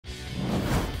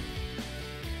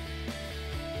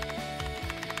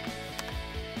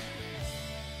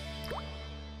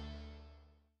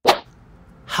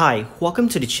Hi, welcome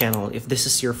to the channel. If this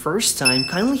is your first time,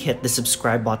 kindly hit the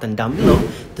subscribe button down below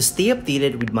to stay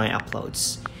updated with my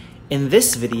uploads. In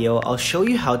this video, I'll show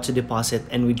you how to deposit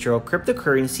and withdraw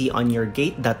cryptocurrency on your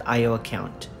Gate.io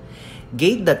account.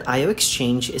 Gate.io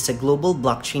Exchange is a global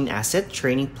blockchain asset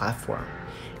trading platform.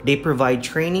 They provide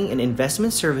training and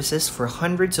investment services for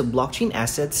hundreds of blockchain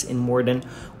assets in more than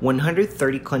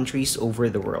 130 countries over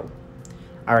the world.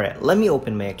 Alright, let me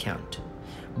open my account.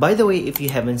 By the way, if you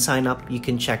haven't signed up, you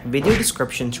can check video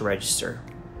description to register.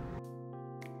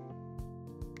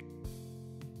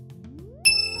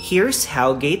 Here's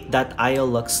how Gate.io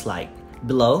looks like.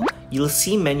 Below, you'll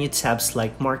see menu tabs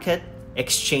like Market,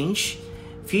 Exchange,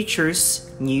 Futures,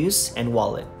 News, and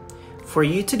Wallet. For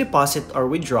you to deposit or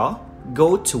withdraw,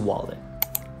 go to Wallet.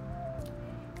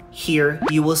 Here,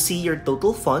 you will see your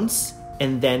total funds,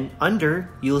 and then under,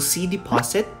 you'll see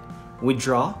Deposit,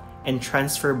 Withdraw, and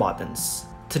Transfer buttons.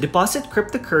 To deposit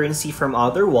cryptocurrency from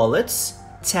other wallets,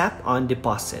 tap on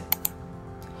Deposit.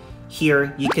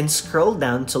 Here, you can scroll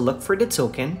down to look for the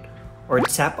token or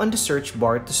tap on the search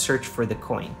bar to search for the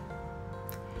coin.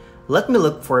 Let me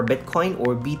look for Bitcoin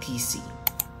or BTC.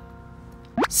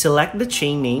 Select the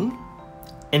chain name,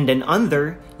 and then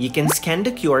under, you can scan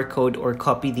the QR code or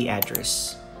copy the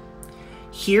address.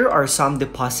 Here are some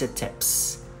deposit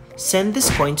tips. Send this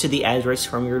coin to the address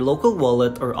from your local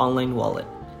wallet or online wallet.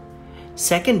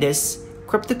 Second is,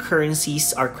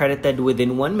 cryptocurrencies are credited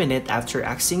within 1 minute after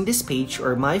accessing this page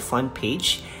or My Fund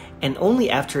page, and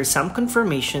only after some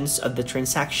confirmations of the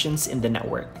transactions in the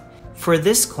network. For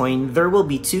this coin, there will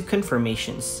be 2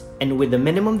 confirmations, and with a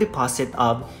minimum deposit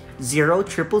of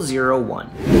 0.0001.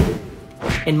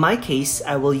 In my case,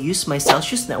 I will use my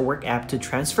Celsius Network app to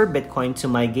transfer Bitcoin to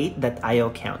my Gate.io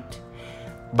account.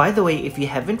 By the way, if you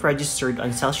haven't registered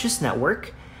on Celsius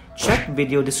Network, check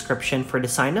video description for the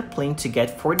sign-up link to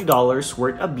get $40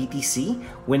 worth of BTC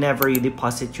whenever you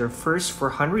deposit your first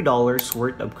 $400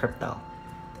 worth of crypto.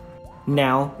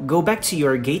 Now, go back to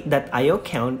your Gate.io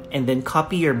account and then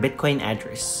copy your Bitcoin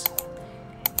address.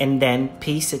 And then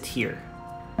paste it here.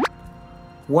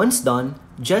 Once done,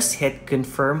 just hit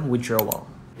Confirm Withdrawal.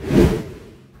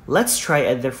 Let's try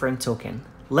a different token.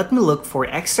 Let me look for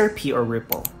XRP or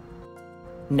Ripple.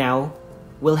 Now,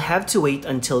 we'll have to wait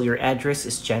until your address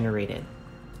is generated.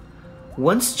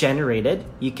 Once generated,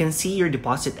 you can see your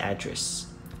deposit address.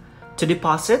 To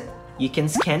deposit, you can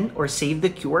scan or save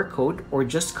the QR code or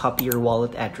just copy your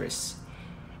wallet address.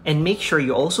 And make sure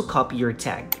you also copy your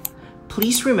tag.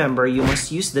 Please remember you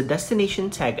must use the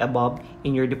destination tag above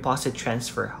in your deposit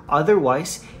transfer,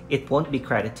 otherwise it won't be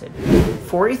credited.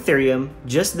 For Ethereum,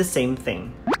 just the same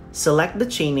thing. Select the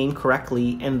chain name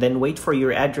correctly and then wait for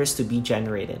your address to be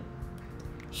generated.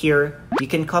 Here, you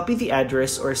can copy the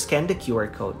address or scan the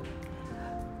QR code.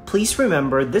 Please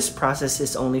remember this process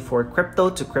is only for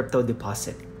crypto-to-crypto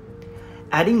deposit.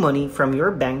 Adding money from your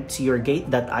bank to your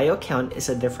Gate.io account is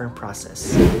a different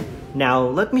process. Now,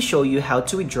 let me show you how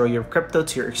to withdraw your crypto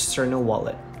to your external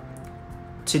wallet.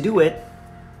 To do it,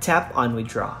 tap on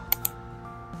Withdraw.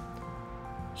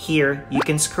 Here, you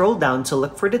can scroll down to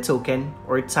look for the token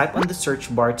or type on the search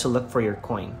bar to look for your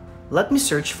coin. Let me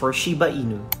search for Shiba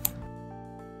Inu.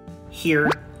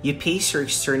 Here, you paste your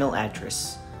external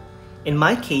address. In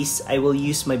my case, I will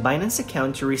use my Binance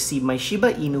account to receive my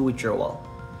Shiba Inu withdrawal.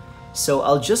 So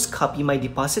I'll just copy my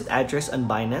deposit address on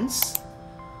Binance.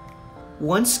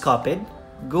 Once copied,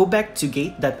 go back to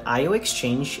Gate.io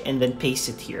Exchange and then paste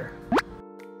it here.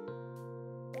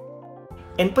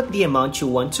 Input the amount you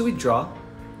want to withdraw,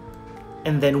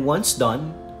 and then once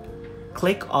done,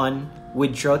 click on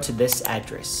Withdraw to this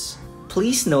address.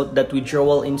 Please note that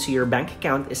withdrawal into your bank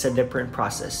account is a different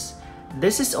process.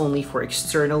 This is only for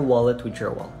external wallet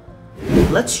withdrawal.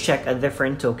 Let's check a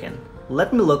different token.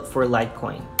 Let me look for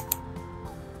Litecoin.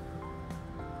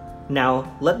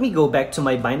 Now, let me go back to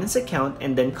my Binance account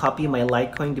and then copy my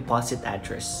Litecoin deposit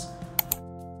address.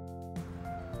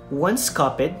 Once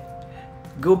copied,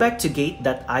 go back to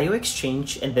Gate.io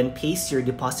Exchange and then paste your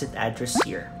deposit address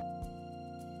here.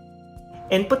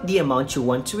 Input the amount you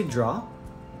want to withdraw.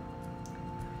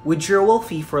 Withdrawal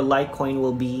fee for Litecoin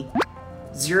will be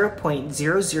 0.001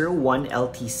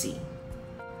 LTC.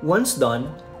 Once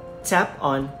done, tap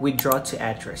on Withdraw to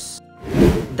Address.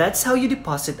 That's how you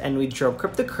deposit and withdraw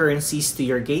cryptocurrencies to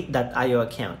your Gate.io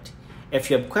account.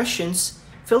 If you have questions,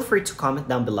 feel free to comment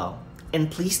down below. And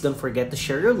please don't forget to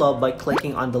share your love by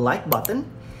clicking on the like button,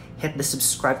 hit the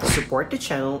subscribe to support the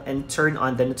channel, and turn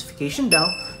on the notification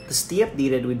bell to stay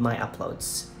updated with my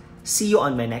uploads. See you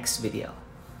on my next video.